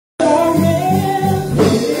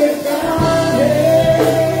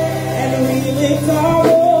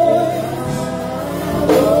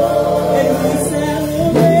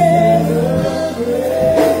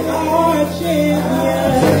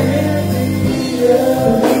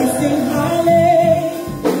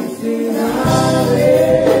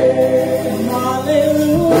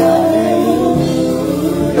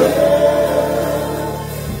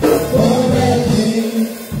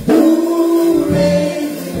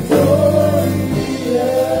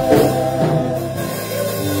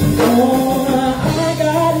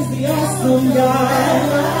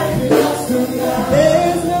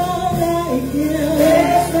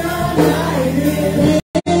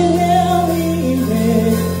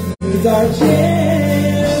He's our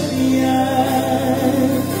champion.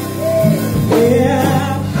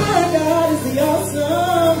 Yeah, our God is the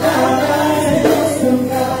awesome God.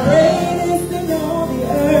 Greatest in all the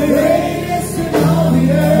earth. Greatest in all the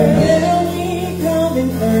earth. When we come in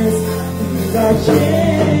first, He's our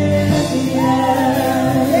champion.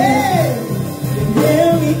 Yeah,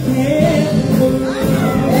 we can't lose.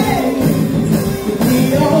 We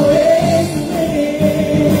always win.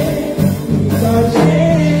 He's our champion.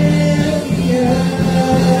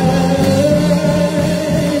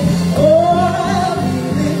 Oh, we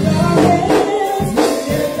lift our hands, we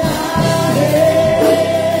lift our hands,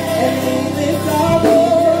 and we lift our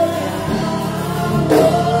voice,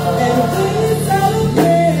 and we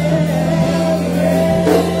celebrate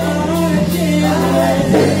our champion.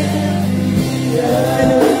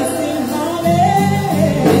 And we sing hallelujah,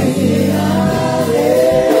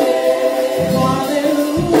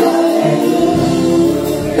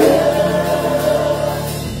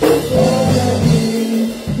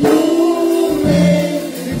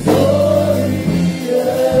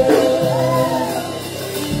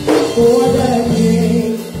 for the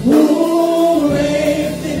King who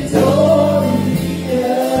reigns victorious,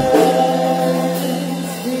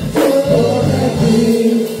 for the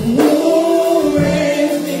King who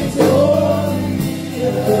reigns victorious,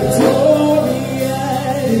 victorious,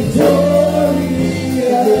 victorious,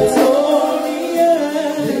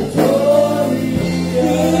 victorious.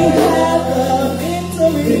 We have the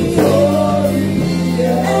victory.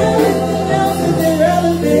 Everything else is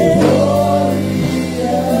irrelevant.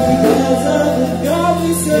 Because of the God we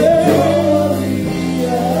serve, He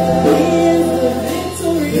is the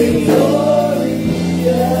victory.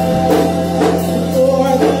 For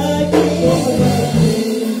the King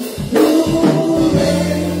who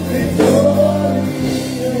reigns victorious.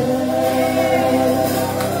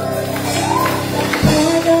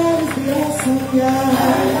 Our God is the awesome God.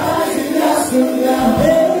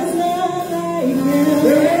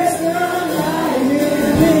 There is none like Him.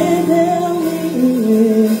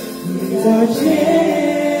 He's our champion.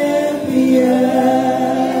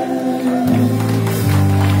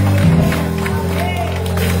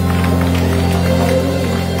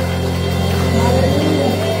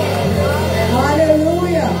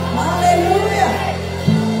 Hallelujah. Hallelujah.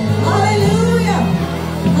 Hallelujah.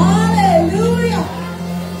 Hallelujah.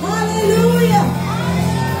 Hallelujah.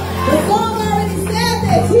 The song already said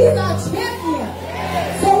that He's our champion.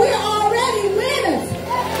 So we're already winners.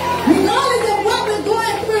 Regardless of what we're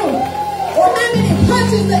going through or how many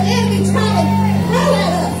punches the enemy trying to throw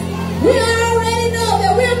at us, we already know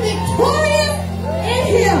that we're victorious in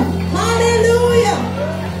Him. Hallelujah.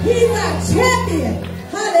 He's our champion.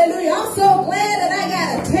 Hallelujah. I'm so glad that I got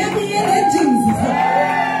a champion in Jesus.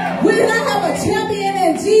 When I have a champion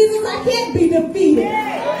in Jesus, I can't be defeated.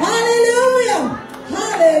 Hallelujah.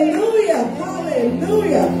 Hallelujah.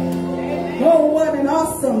 Hallelujah. Oh, what an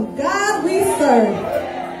awesome God we serve.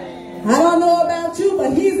 I don't know about you,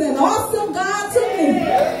 but He's an awesome God to me.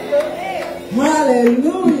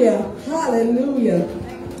 Hallelujah. Hallelujah.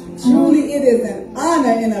 Truly, it is an honor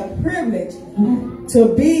and a privilege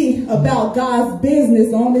to be about God's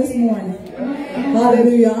business on this morning.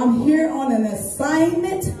 Hallelujah. I'm here on an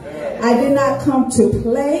assignment. I did not come to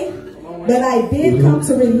play, but I did come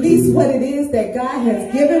to release what it is that God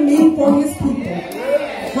has given me for His people.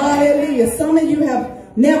 Hallelujah. Some of you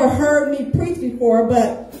have never heard me preach before,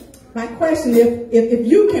 but my question is, if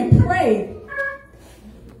you can pray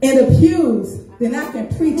in the pews, then I can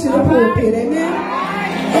preach in the pulpit. Amen?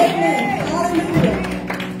 Amen. Hallelujah.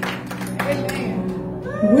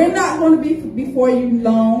 We're not going to be before you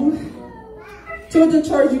long. Children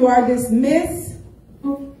Church, you are dismissed.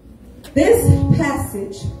 This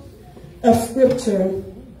passage of scripture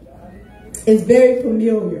is very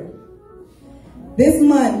familiar. This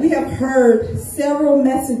month, we have heard several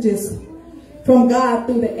messages from God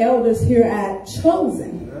through the elders here at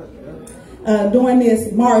Chosen during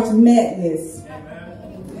this March Madness.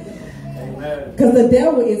 Because the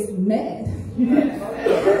devil is mad.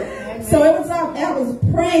 So I was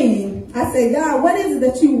praying. I said, God, what is it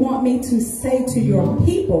that you want me to say to your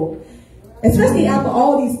people? Especially after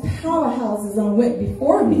all these powerhouses went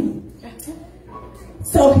before me.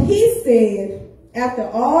 So He said, after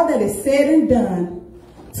all that is said and done,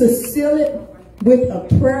 to seal it with a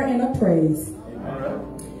prayer and a praise.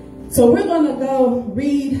 So we're going to go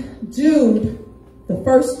read Jude, the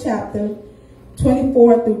first chapter,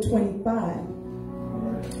 24 through 25.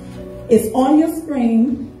 It's on your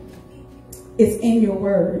screen. It's in your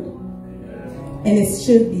word. And it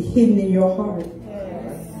should be hidden in your heart.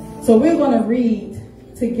 So we're going to read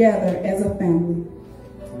together as a family.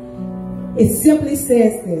 It simply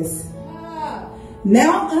says this: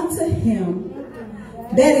 now unto him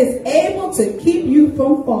that is able to keep you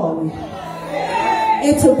from falling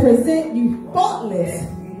and to present you faultless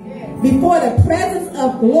before the presence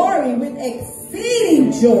of glory with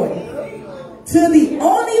exceeding joy. To the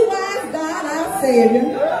only wise God, our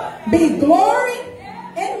Savior, be glory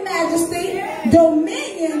and majesty,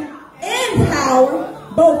 dominion and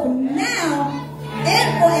power, both now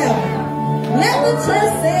and forever. Let the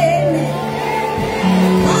church say amen.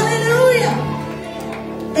 Hallelujah.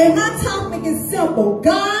 And my topic is simple: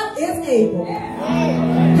 God is able.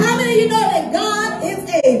 How many of you know that God is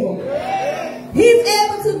able? He's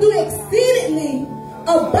able to do exceedingly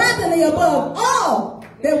abundantly above all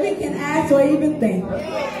that we can ask or even think.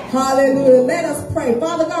 Hallelujah. Let us pray.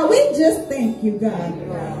 Father God, we just thank you, God.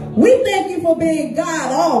 We thank you for being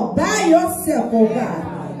God all by yourself, oh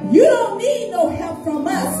God. You don't need no help from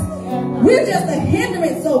us. We're just a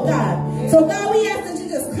hindrance, oh God. So God, we ask that you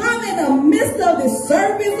just come in the midst of this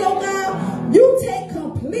service, oh God. You take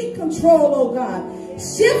complete control, oh God.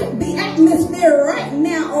 Shift the atmosphere right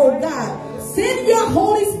now, oh God. Send your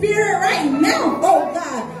Holy Spirit right now, oh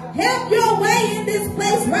God. Have your way in this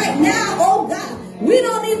place right now, oh God. We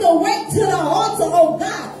don't need to wait to the altar, oh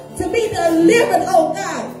God, to be delivered, oh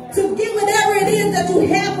God, to get whatever it is that you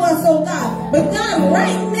have for us, oh God. But God,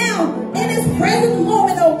 right now, in this present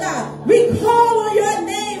moment, oh God, we call on your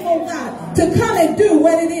name, oh God, to come and do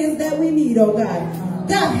what it is that we need, oh God.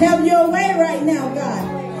 God, have your way right now,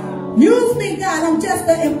 God. Use me, God. I'm just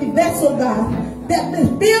an empty vessel, God, that is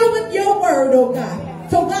filled with your word, oh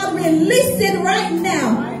God. So God, release it right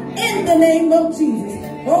now in the name of Jesus.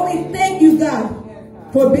 Oh, we thank you, God,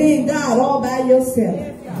 for being God all by yourself.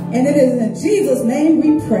 And it is in Jesus' name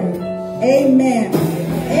we pray. Amen.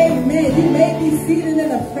 Amen. You may be seated in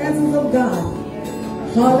the presence of God.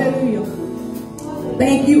 Hallelujah.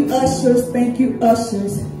 Thank you, ushers. Thank you,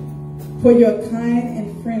 ushers, for your kind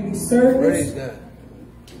and friendly service. Praise God.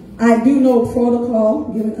 I do know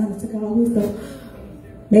protocol, giving honor to God, who's the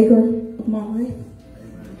maker of my life.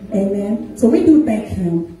 Amen. So we do thank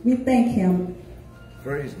him. We thank him.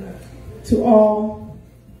 Praise God. To all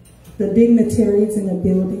the dignitaries in the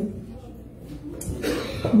building,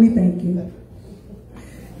 we thank you.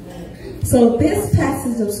 So this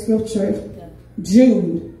passage of scripture,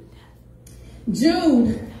 Jude.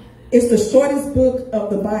 Jude is the shortest book of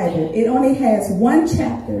the Bible. It only has 1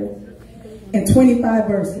 chapter and 25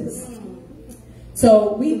 verses.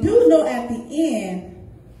 So we do know at the end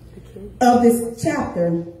of this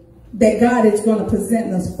chapter that God is going to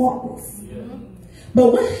present us faultless.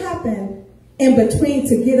 But what happened in between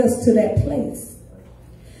to get us to that place?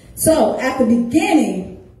 So at the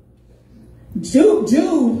beginning, Jude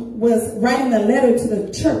was writing a letter to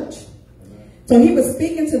the church. So he was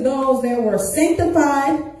speaking to those that were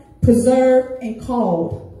sanctified, preserved, and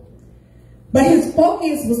called. But his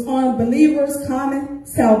focus was on believers' common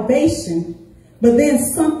salvation. But then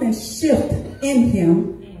something shifted in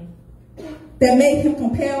him that made him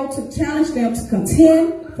compelled to challenge them to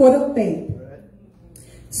contend for the faith.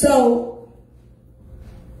 So,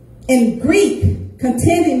 in Greek,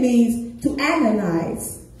 contending means to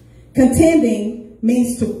agonize. Contending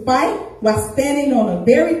means to fight while standing on a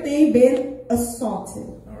very thing being assaulted.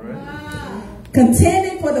 All right.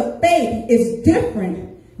 Contending for the faith is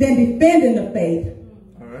different than defending the faith.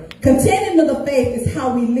 All right. Contending for the faith is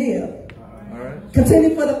how we live. All right.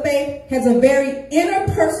 Contending for the faith has a very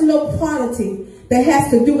interpersonal quality that has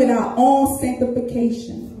to do with our own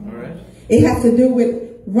sanctification. All right. It has to do with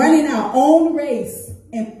running our own race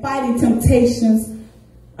and fighting temptations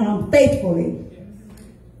faithfully.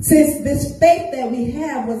 Since this faith that we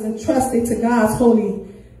have was entrusted to God's holy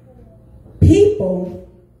people,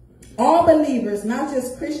 all believers, not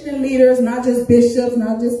just Christian leaders, not just bishops,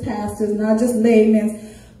 not just pastors, not just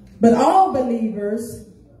laymen, but all believers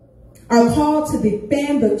are called to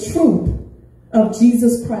defend the truth of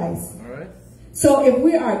Jesus Christ. All right. So if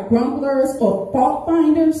we are grumblers or fault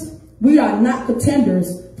finders, we are not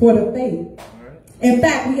contenders for the faith. All right. In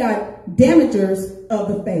fact, we are damagers of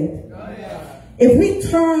the faith. If we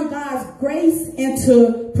turn God's grace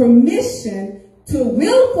into permission to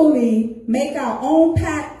willfully make our own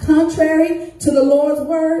path contrary to the Lord's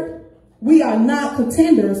word, we are not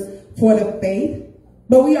contenders for the faith,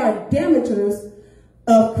 but we are damagers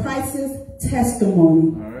of Christ's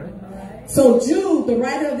testimony. All right. So Jude, the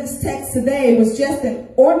writer of this text today, was just an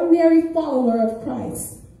ordinary follower of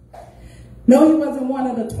Christ. No, he wasn't one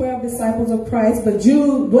of the 12 disciples of Christ, but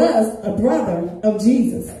Jude was a brother of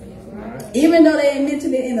Jesus. Even though they didn't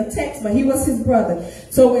mention it in the text, but he was his brother.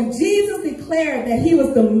 So when Jesus declared that he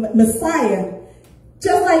was the Messiah,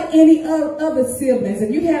 just like any other siblings,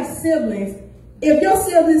 if you have siblings, if your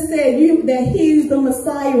sibling said that he's the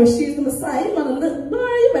Messiah or she's the Messiah, you're going to look, boy,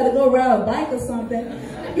 you better go ride a bike or something.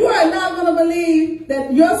 You are not going to believe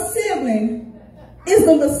that your sibling is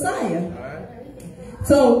the Messiah.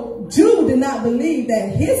 So Jude did not believe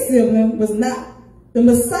that his sibling was not the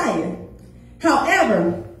Messiah.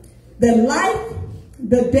 However, the life,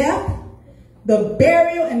 the death, the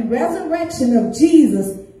burial, and resurrection of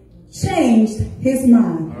Jesus changed his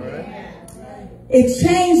mind. It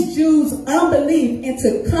changed Jude's unbelief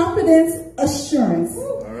into confidence, assurance.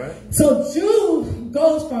 So Jude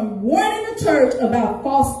goes from warning the church about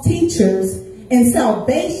false teachers and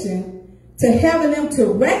salvation to having them to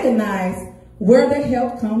recognize where their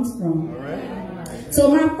help comes from. So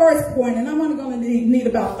my first point, and I'm only going to need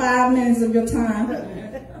about 5 minutes of your time.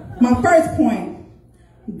 My first point,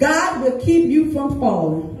 God will keep you from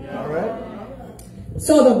falling.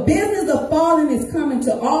 So the business of falling is coming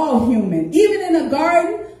to all humans. Even in the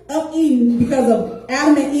Garden of Eden, because of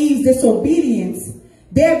Adam and Eve's disobedience,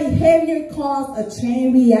 their behavior caused a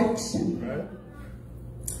chain reaction.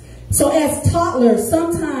 So as toddlers,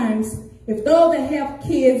 sometimes, if those that have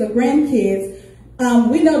kids or grandkids,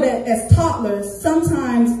 we know that as toddlers,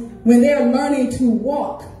 sometimes when they're learning to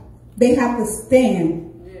walk, they have to stand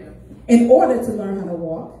in order to learn how to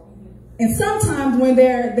walk. And sometimes when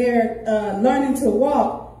they're learning to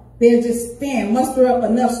walk, they'll just stand, muster up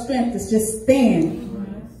enough strength to just stand.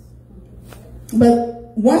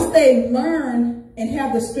 But once they learn and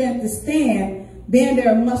have the strength to stand, then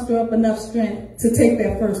they'll muster up enough strength to take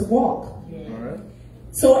their first walk.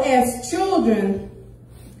 So as children,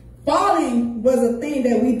 falling was a thing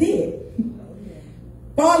that we did.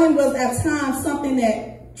 Falling was at times something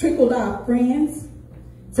that trickled our friends.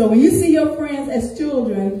 So when you see your friends as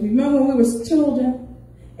children, remember when we were children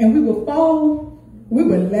and we would fall, we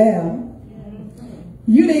would laugh.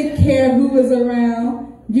 You didn't care who was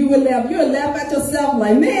around. You would laugh. You would laugh at yourself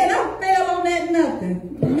like, man, I fell on that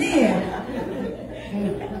nothing. Man.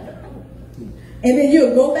 And then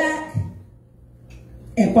you'll go back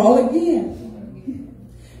and fall again.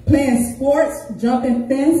 Playing sports, jumping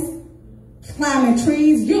fence, climbing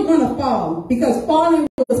trees, you're going to fall because falling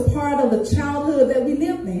was part of the childhood that we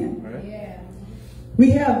lived in.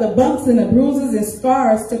 We have the bumps and the bruises and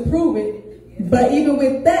scars to prove it, but even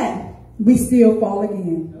with that, we still fall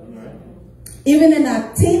again. Even in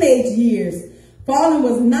our teenage years, falling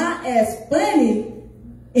was not as funny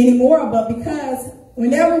anymore, but because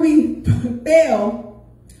whenever we fail,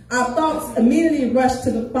 our thoughts immediately rush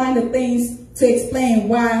to find the things to explain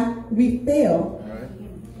why we fail.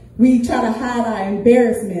 We try to hide our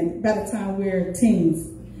embarrassment by the time we're teens.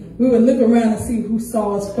 We would look around and see who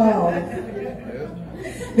saw us fall.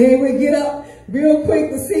 Then we'd get up real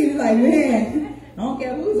quick to see, like, man, I don't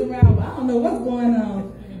care who's around, but I don't know what's going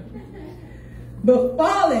on. But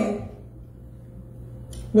falling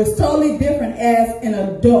was totally different as an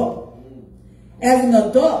adult. As an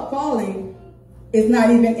adult, falling is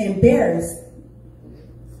not even embarrassed.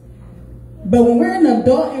 But when we're an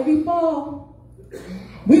adult and we fall,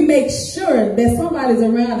 we make sure that somebody's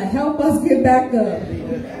around to help us get back up.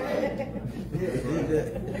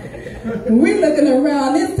 We're looking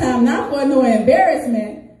around this time not for no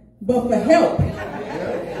embarrassment, but for help.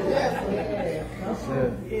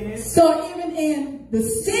 So even in the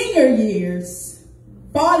senior years,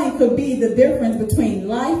 falling could be the difference between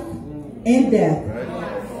life and death.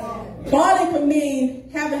 Falling could mean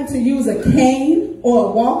having to use a cane or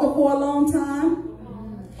a walker for a long time.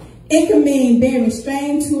 It can mean being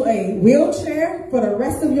restrained to a wheelchair for the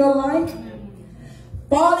rest of your life.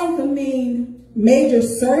 Falling can mean major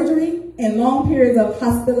surgery and long periods of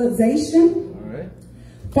hospitalization.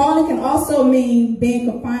 Falling can also mean being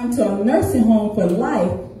confined to a nursing home for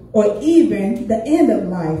life or even the end of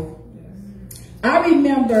life. I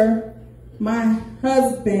remember my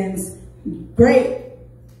husband's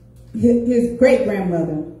his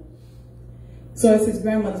great-grandmother. So it's his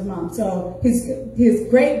grandmother's mom. So his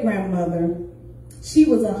great-grandmother, she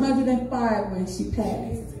was 105 when she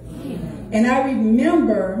passed. And I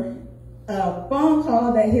remember a phone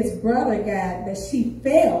call that his brother got that she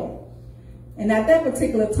fell. And at that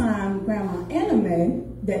particular time, Grandma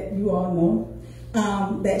Anime, that you all know,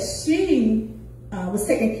 that she was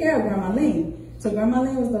taking care of Grandma Lean. So Grandma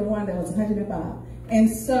Lean was the one that was 105. And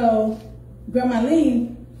so Grandma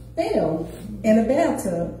Lean fell in a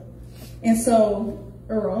bathtub. And so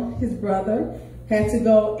Earl, his brother, had to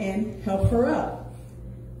go and help her up.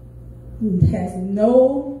 It has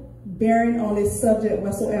no bearing on this subject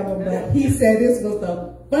whatsoever, but he said this was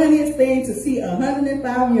the funniest thing to see a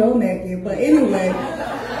 105-year-old naked. But anyway,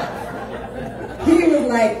 he was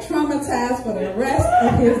like traumatized for the rest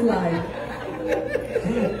of his life.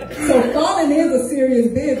 So falling is a serious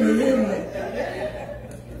business, isn't it?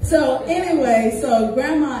 So anyway, so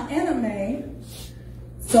Grandma Anime,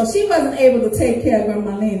 so she wasn't able to take care of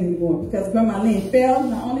Grandma Lynn anymore because Grandma Lynn fell.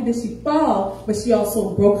 Not only did she fall, but she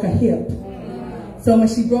also broke her hip. So when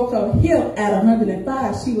she broke her hip at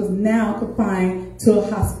 105, she was now confined to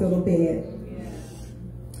a hospital bed.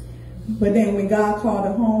 But then when God called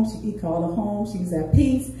her home, he called her home. She was at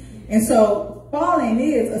peace. And so falling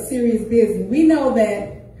is a serious business. We know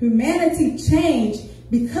that humanity changed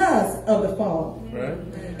because of the fall. Right.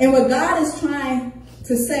 And what God is trying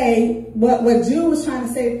to say, what Jude was trying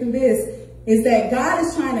to say through this, is that God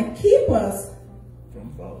is trying to keep us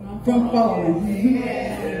from falling.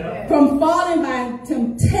 From falling by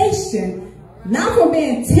temptation, not from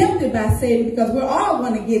being tempted by Satan, because we're all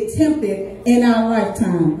going to get tempted in our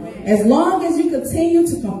lifetime. As long as you continue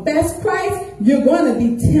to confess Christ, you're going to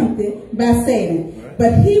be tempted by Satan.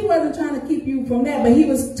 But he wasn't trying to keep you from that, but he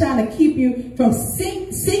was trying to keep you from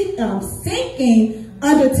sinking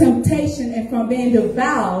under temptation and from being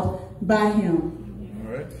devoured by him.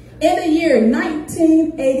 In the year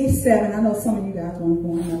 1987, I know some of you guys weren't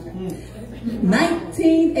born. Okay.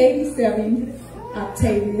 1987,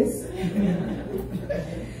 Octavius,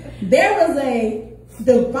 there was a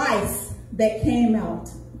device that came out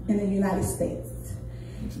in the United States.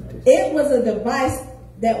 It was a device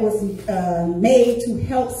that was made to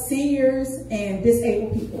help seniors and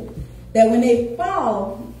disabled people. That when they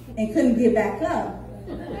fall and couldn't get back up,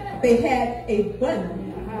 they had a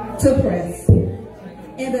button to press.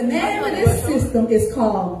 And the name of this system is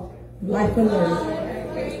called Life Alert.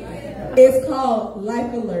 It's called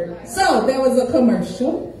Life Alert. So there was a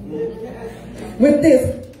commercial with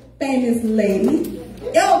this famous lady,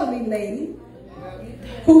 elderly lady,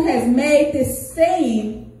 who has made this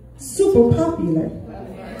saying super popular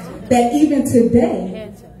that even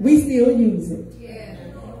today we still use it.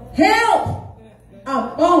 Help!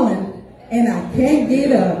 I've fallen and I can't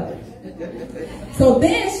get up. So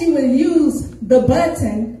then she would use the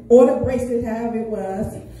button or the bracelet, however it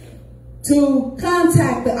was, to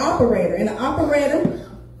contact the operator. And the operator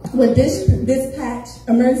would dispatch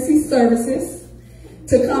emergency services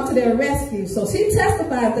to come to their rescue. So she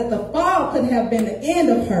testified that the fall could have been the end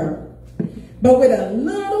of her, but with a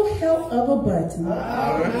little help of a button,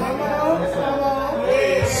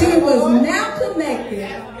 she was now connected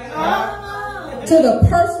to the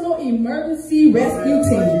personal emergency rescue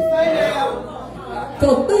team.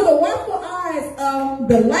 So through the watchful eyes of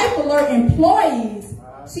the Life Alert employees,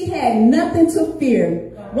 she had nothing to fear.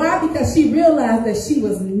 Why? Because she realized that she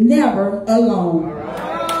was never alone.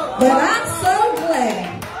 But I'm so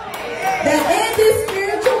glad that in this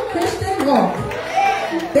spiritual Christian walk,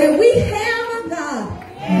 that we have a God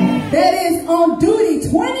that is on duty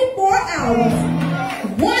 24 hours,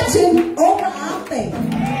 watching over our faith.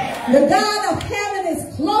 The God of heaven is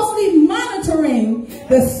closely monitoring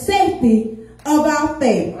the safety of our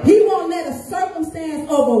faith. He won't let a circumstance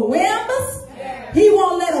overwhelm us. He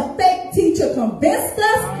won't let a fake teacher convince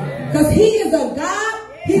us, because he is a God.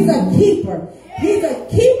 He's a keeper. He's a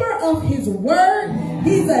keeper of his word.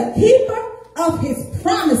 He's a keeper of his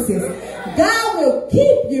promises. God will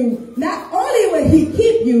keep you. Not only will he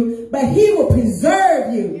keep you, but he will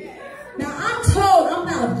preserve you. Now I'm told, I'm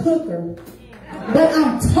not a cooker, but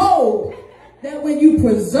I'm told that when you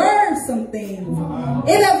preserve some things,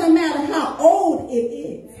 it doesn't matter how old it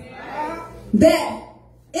is, that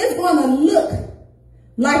it's going to look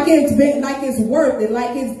like it's worth it,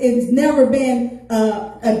 like it's never been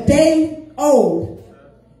a day old.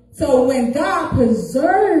 So when God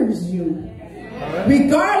preserves you,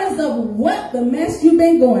 regardless of what the mess you've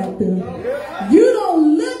been going through, you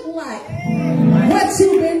don't look like what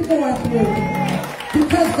you've been going through,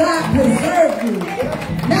 because God preserved you.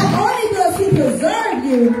 Not only does he preserve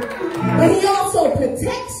you, but he also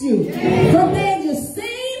protects you from danger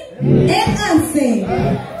seen and unseen.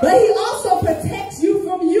 But he also protects you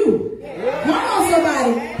from you. Come on,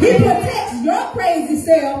 somebody. He protects your crazy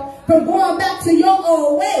self from going back to your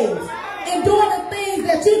old ways and doing the things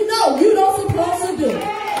that you know you don't supposed to do.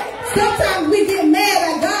 Sometimes we get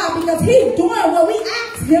mad at God because he's doing what we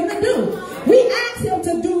asked him to do. We ask him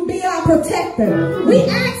to be our protector. We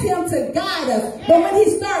ask him to guide us. But when he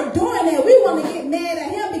starts doing that, we want to get mad at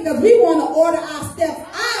him because we want to order our steps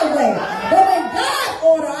our way. But when God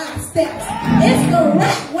orders our steps, it's the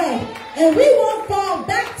right way. And we won't fall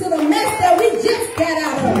back to the mess that we just got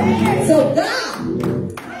out of. So God,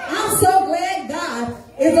 I'm so glad God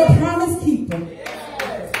is a promise keeper.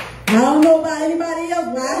 I don't know about anybody else,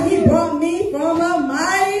 but he brought me from a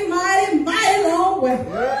mighty, mighty, mighty long way.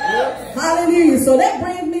 Hallelujah. So that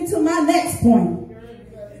brings me to my next point.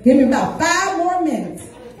 Give me about 5 more minutes.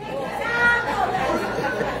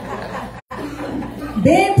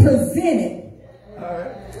 Being presented.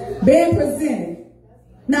 Being presented.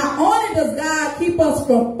 Not only does God keep us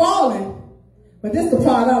from falling, but this is the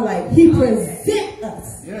part I like. He presents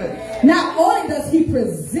us. Yes. Not only does he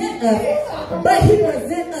present us, but he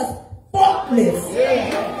presents us faultless.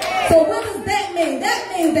 Yes. So what does that mean?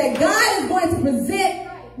 That means that God is going to present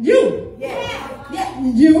you. Yeah,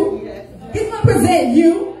 you. He's going to present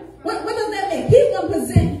you. What does that mean? He's going to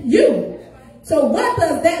present you. So what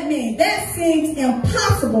does that mean? That seems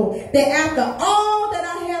impossible that after all that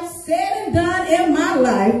I have said and done in my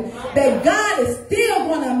life, that God is still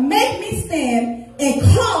going to make me stand and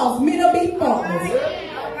cause me to be faultless.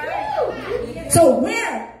 So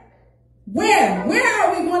where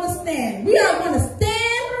are we going to stand? We are going to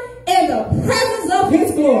stand in the presence of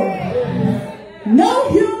his glory. No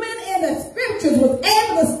human in the scriptures was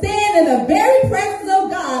able to stand in the very presence of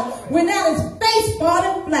God without his face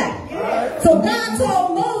falling flat. So God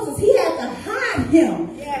told Moses he had to hide him,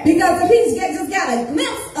 because if he just got a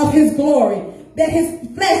glimpse of his glory, that his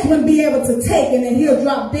flesh wouldn't be able to take, and then he'll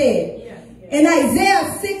drop dead. In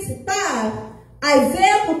Isaiah 6:5,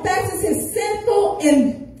 Isaiah confesses his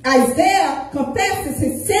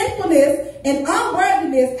sinfulness and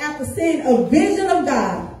unworthiness after seeing a vision of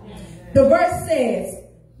God. The verse says,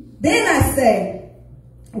 "Then I say,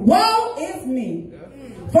 woe is me,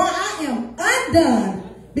 for I am undone,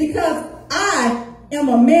 because I am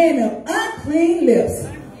a man of unclean lips,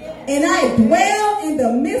 and I dwell in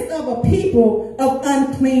the midst of a people of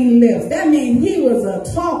unclean lips." That means he was a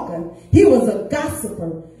talker. He was a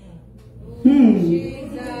gossiper.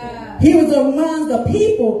 He was among the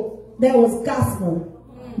people that was gossiping,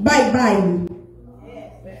 backbiting,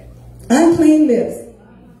 unclean lips.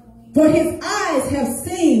 For his eyes have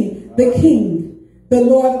seen the King, the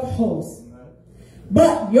Lord of hosts.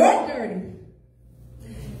 But you're dirty,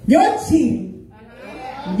 you're cheating,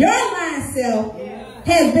 your lying self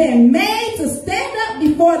has been made to stand up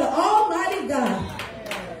before the Almighty God.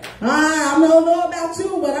 I don't know about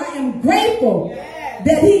you, but I am grateful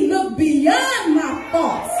that he looked beyond my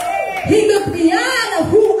faults. He looked beyond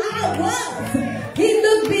who I was. He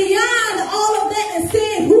looked beyond all of that and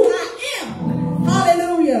said who I am.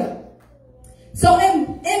 Hallelujah. So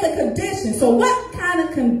in the condition, so what kind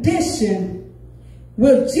of condition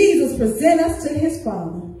will Jesus present us to his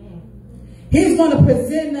Father? He's going to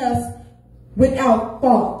present us without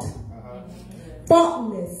fault,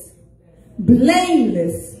 faultless,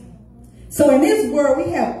 blameless. So in this world,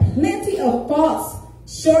 we have plenty of faults,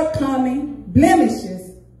 shortcomings, blemishes.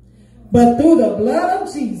 But through the blood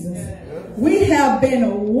of Jesus, we have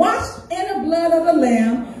been washed in the blood of the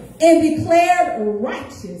Lamb and declared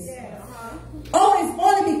righteous. Oh, it's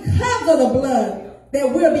only because of the blood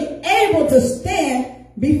that we'll be able to stand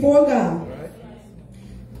before God.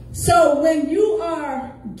 So when you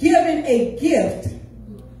are given a gift,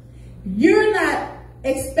 you're not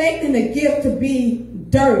expecting the gift to be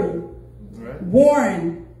dirty,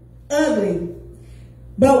 worn, ugly.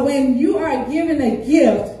 But when you are given a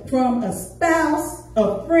gift from a spouse,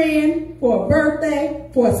 a friend, for a birthday,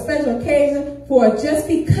 for a special occasion, for just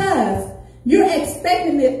because, you're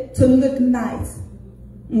expecting it to look nice.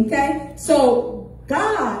 Okay? So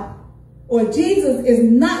God or Jesus is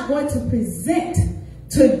not going to present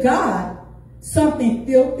to God something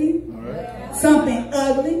filthy, something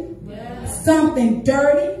ugly, something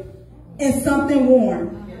dirty, and something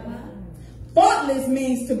worn. Faultless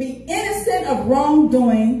means to be innocent of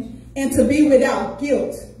wrongdoing and to be without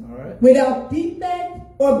guilt, without defect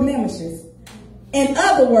or blemishes. In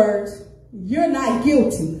other words, you're not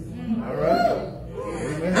guilty.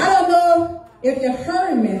 I don't know if you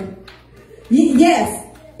heard me. Yes,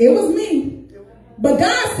 it was me. But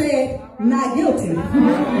God said, not guilty.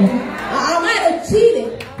 I might have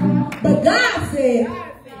cheated, but God said,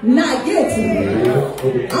 not guilty.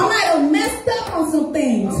 I might have messed up on some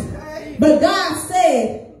things, but God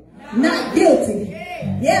said, not guilty.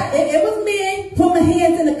 Yeah, it was me, put my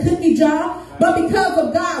hands in the cookie jar, but because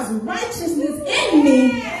of God's righteousness in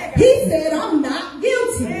me, he said, I'm not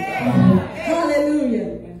guilty.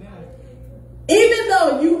 Hallelujah. Even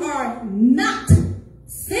though you are not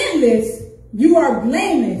sinless, you are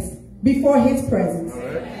blameless before his presence.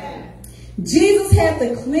 Jesus had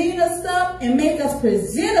to clean us up and make us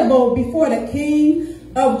presentable before the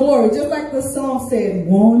King of glory. Just like the song said,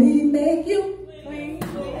 won't he make you clean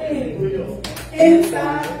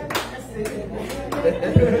inside?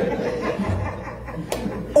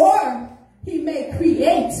 Or he may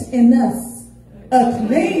create in us a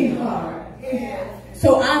clean heart,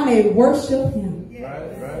 so I may worship him.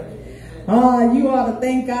 You ought to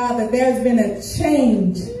thank God that there's been a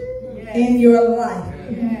change in your life.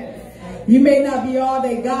 You may not be all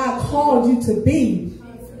that God called you to be,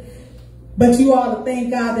 but you ought to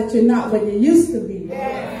thank God that you're not what you used to be.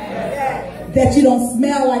 That you don't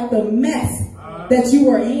smell like the mess that you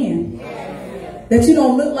were in. That you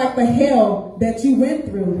don't look like the hell that you went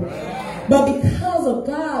through. But because of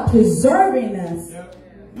God preserving us,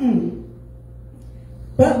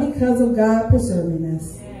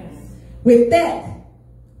 with that,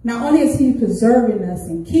 not only is he preserving us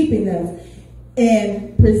and keeping us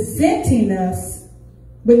and presenting us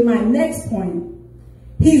with my next point,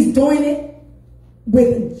 he's doing it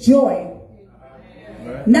with joy.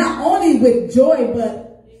 Not only with joy,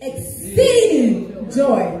 but exceeding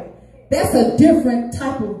joy. That's a different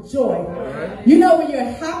type of joy. You know, when you're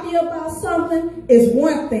happy about something, it's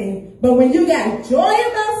one thing. But when you got joy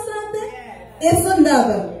about something, it's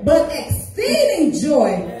another. But exceeding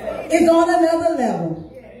joy is on another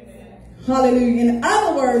level. Hallelujah. In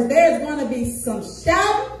other words, there's going to be some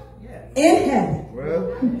shouting in heaven.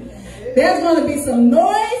 There's going to be some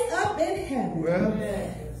noise up in heaven.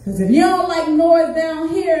 Because if you don't like noise down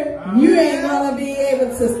here, you ain't going to be able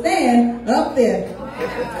to stand up there.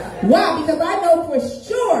 Why? Because I know for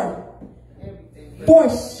sure,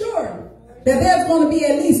 that there's going to be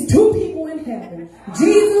at least 2 people in heaven.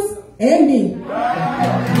 Jesus and me.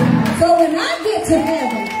 So when I get to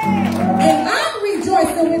heaven and I'm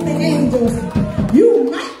rejoicing with the angels, you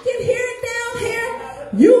might can hear it down here,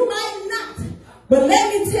 you might not. But let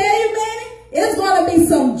me tell you, baby, it's going to be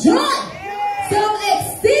some joy, some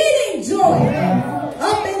exceeding joy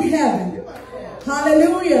up in heaven.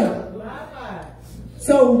 Hallelujah.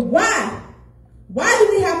 So why do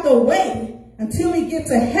we have to wait until we get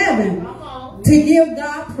to heaven to give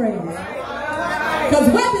God praise? Because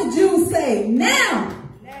what did Jews say? Now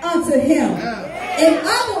unto him. In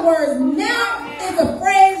other words, now is a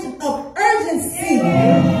phrase of urgency.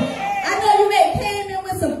 I know you may came in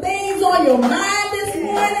with some things on your mind this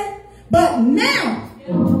morning, but now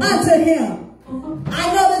unto him.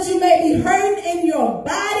 I know that you may be hurting in your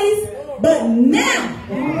bodies, but now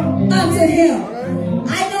unto him.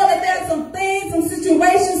 I know that there's some things, some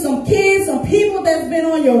situations, some kids, some people that's been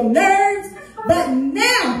on your nerves, but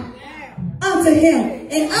now unto him.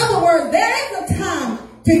 In other words, there is a time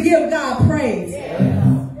to give God praise.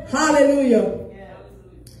 Hallelujah.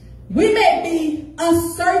 We may be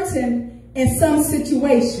uncertain in some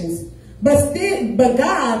situations, but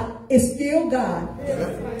God is still God.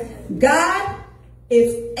 God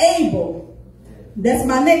is able. That's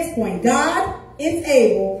my next point. God is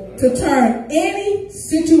able to turn any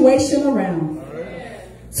situation around.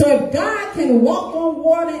 So if God can walk on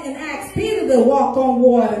water and ask Peter to walk on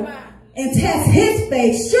water and test his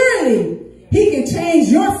faith, surely he can change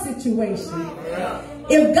your situation.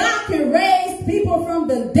 If God can raise people from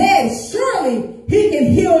the dead, surely he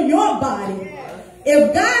can heal your body.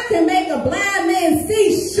 If God can make a blind man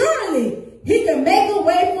see, surely he can make a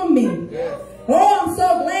way for me. Oh, I'm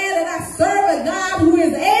so glad that I serve a God who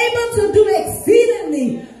is able to do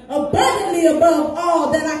exceedingly, abundantly above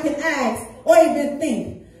all that I can ask or even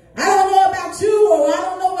think. I don't know about you, or I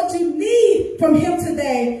don't know what you need from him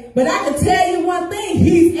today, but I can tell you one thing.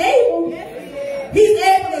 He's able. He's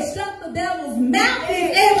able to shut the devil's mouth.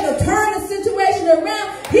 He's able to turn the situation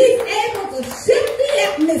around. He's able to shift the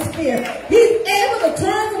atmosphere. He's able to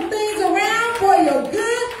turn some things around for your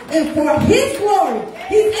good and for his glory.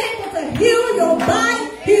 He's able to heal your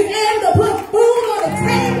body. He's able to put food on the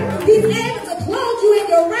table. He's able to clothe you in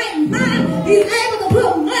your right mind. He's able to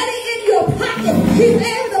put money in your pocket. He's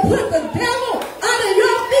able to put the devil under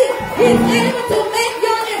your feet. He's able to make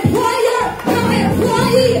your employer your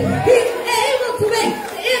employee. He's able to make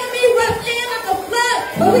the enemy rush in like a flood.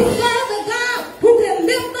 But we serve a God who can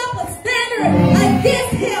lift up a standard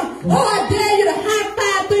against him. Oh, I dare you to high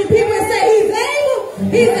five 3 people and say, he's able.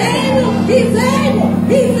 He's able. He's able.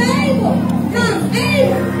 He's able. God's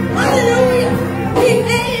able. Hallelujah. He's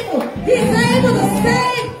able. He's able to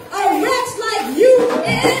save a wretch like you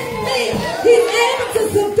and me. He's able to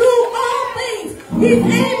subdue all things. He's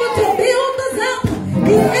able to build us up.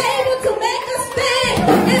 He's able to make us stand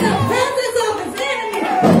in the presence of his enemy.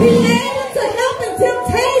 He's able to help in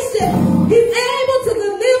temptation. He's able to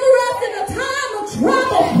deliver us in a time of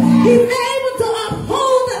trouble. He's able to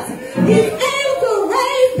uphold us. He's able to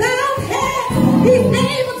raise down heads. He's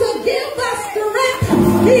able to give us strength.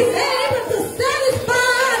 He's able to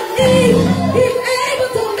satisfy our needs. He's able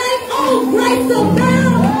to make all grace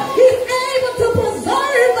abound. He's able to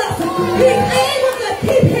preserve us. He's able to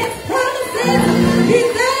keep his promises.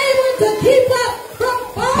 He's able to keep us from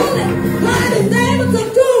falling. God is able to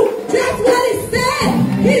do just what he said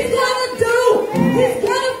he's going to do.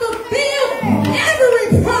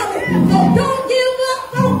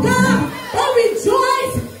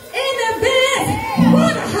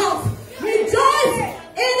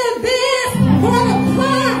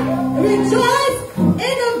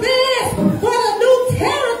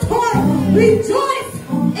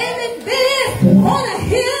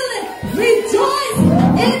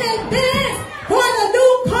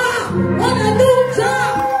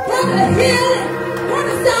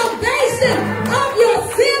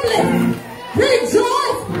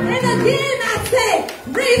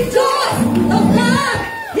 rejoice of God.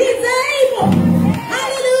 He's able.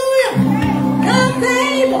 Hallelujah. God's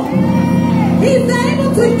able. He's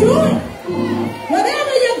able to do it.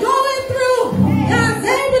 Whatever you're going through, God's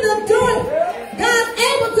able to do it. God's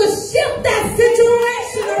able to shift that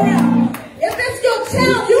situation around. If it's your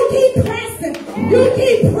child, you keep pressing. You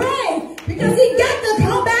keep praying. Because he got to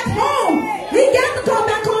come back home. He got to come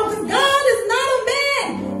back home. Because God is not a man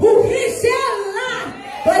who he shall lie.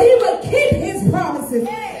 But he will keep his promises.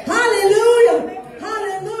 Hallelujah.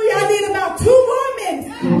 Hallelujah. I need about 2 more minutes.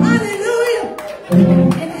 Hallelujah.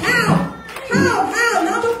 And how?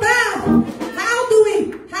 Number 5. How do we?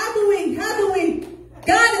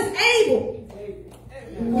 God is able.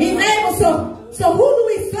 He's able. So who do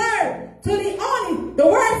we serve? The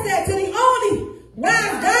word said to the only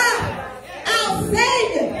wise God, our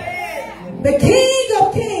Savior, the King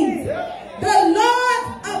of Kings, the Lord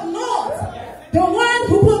of Lords, the one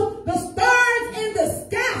who put the stars in the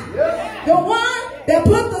sky, the one that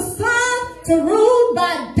put the sun to rule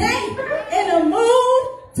by day and the moon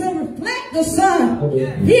to reflect the sun.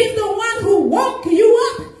 He's the one who woke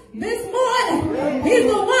you up this morning. He's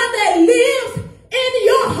the one that lives in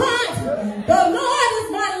your heart. The Lord is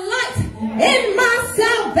my light and my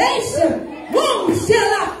salvation. Whom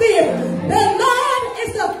shall I fear? The Lord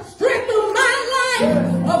is the strength of my life.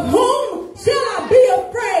 Of whom shall I be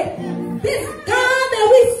afraid? This God that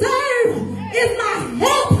we serve is my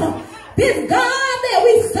helper. This God that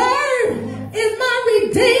we serve is my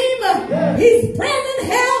redeemer. He's present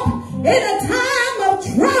help in a time of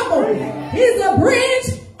trouble. He's a bridge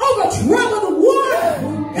over troubled water.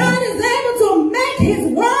 God is able to make his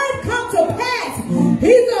word come to pass.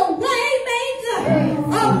 He's a way maker,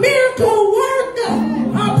 a miracle worker,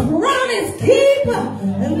 a promise keeper,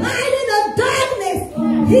 the light in the darkness.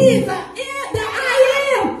 He's the I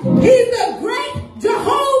am. He's the great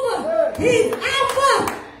Jehovah. He's Alpha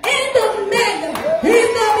and Omega. He's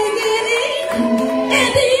the beginning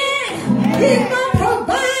and the end. He's my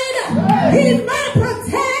provider. He's my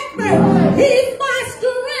protector. He's my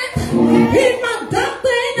strength. He's my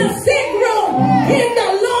doctor in the sick room. He's the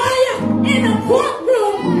lawyer in the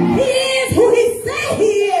courtroom. He is who he said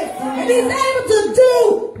he is. And he's able to do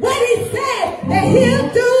what he said that he'll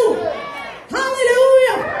do.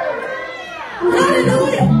 Hallelujah.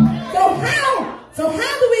 Hallelujah. So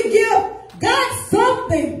how do we give God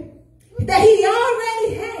something that he already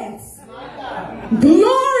has?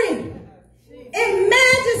 Glory and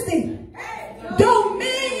majesty,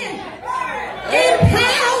 dominion and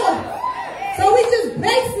power. So we just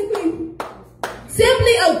basically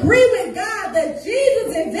simply agree with God that Jesus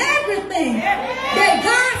is everything that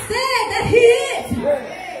God said that he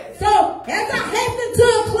is. So as I hasten to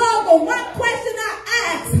a close, the one question I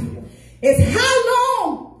ask is, how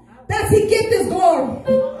long does he get this glory?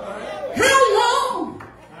 How long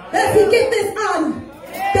does he get this honor?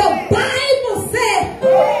 The Bible said,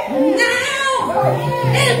 now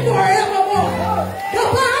and forevermore. The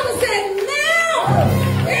Bible said, now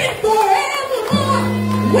and forevermore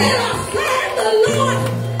will I serve the Lord.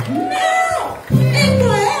 Now and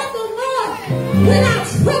forevermore will I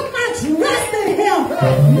put my trust in him.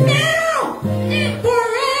 Now and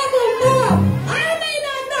forevermore. I may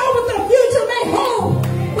not know what the future may hold,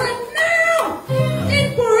 but now and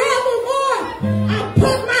forevermore I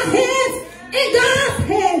put my hands in God's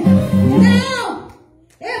hand. Now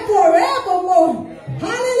and forevermore.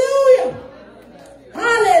 Hallelujah.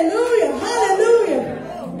 Hallelujah. Hallelujah.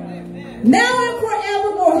 Now and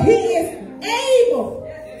forevermore, he is able.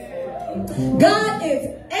 God is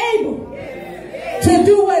able to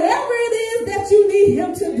do whatever it is that you need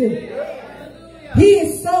him to do. He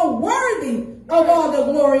is so worthy of all the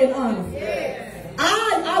glory and honor.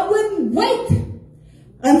 I wouldn't wait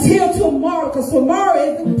until tomorrow, because tomorrow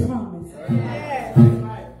isn't promised.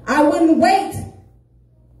 I wouldn't wait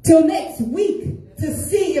till next week to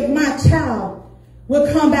see if my child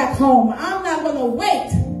will come back home. I'm not going to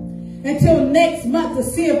wait until next month to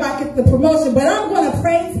see if I get the promotion, but I'm going to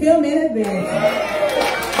praise him in advance.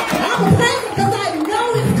 I'm going to praise him because I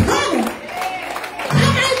know it's coming. I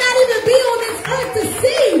might not even be on this earth to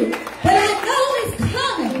see, but I know it's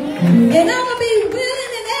coming. And I'm going to be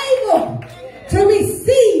willing and able to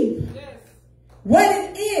receive what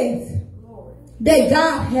it is that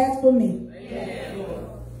God has for me.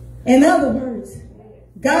 In other words,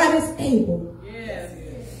 God is able.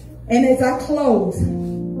 And as I close,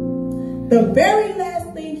 the very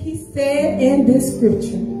last thing he said in this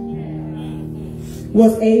scripture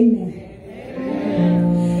was amen.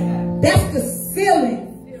 That's the sealing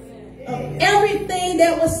of everything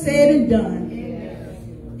that was said and done.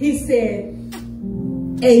 He said,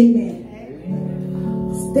 amen.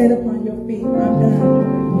 Stand upon your feet. I'm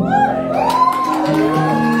done.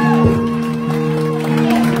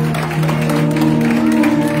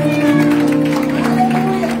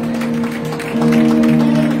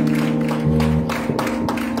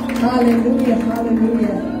 Hallelujah,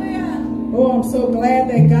 hallelujah. Oh, I'm so glad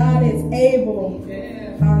that God is able.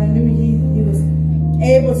 Hallelujah. He was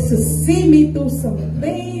able to see me through some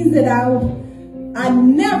things that I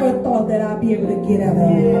never thought that I'd be able to get out of.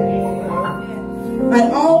 I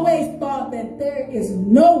always thought that there is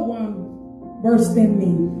no one worse than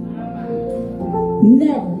me.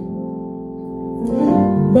 Never.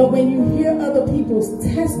 But when you hear other people's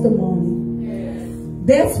testimony,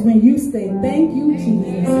 that's when you say, thank you,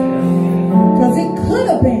 Jesus. Because it could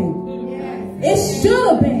have been. It should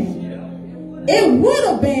have been. It would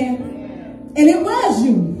have been. And it was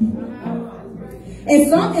you. In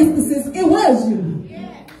some instances, it was you.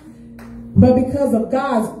 But because of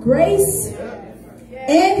God's grace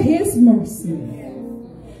and his mercy,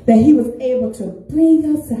 that he was able to bring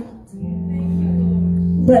us out.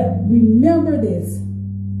 But remember this,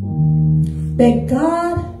 that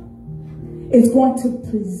God is going to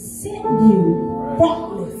present you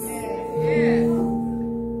faultless,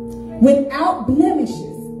 without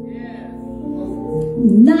blemishes,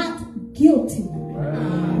 not guilty.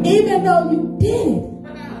 Even though you did it,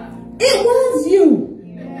 it was you.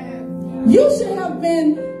 You should have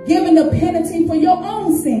been given the penalty for your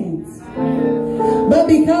own sins. But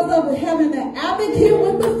because of having an advocate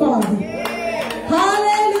with the Father,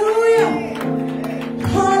 hallelujah,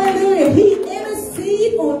 hallelujah, he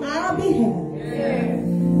intercedes on our behalf.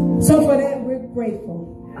 So for that, we're grateful.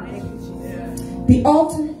 The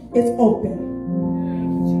altar is open.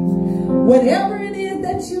 Whatever it is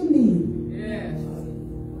that you need,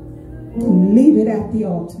 leave it at the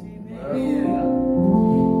altar.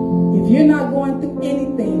 If you're not going through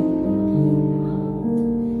anything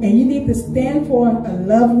and you need to stand for a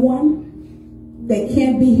loved one that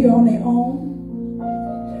can't be here on their own,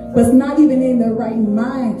 but's not even in their right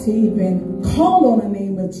mind to even call on the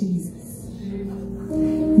name of Jesus,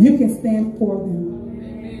 you can stand for them.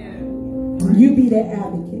 You be their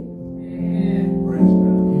advocate.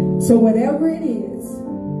 So whatever it is,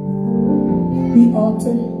 the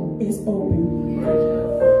altar is open.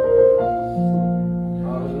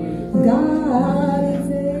 God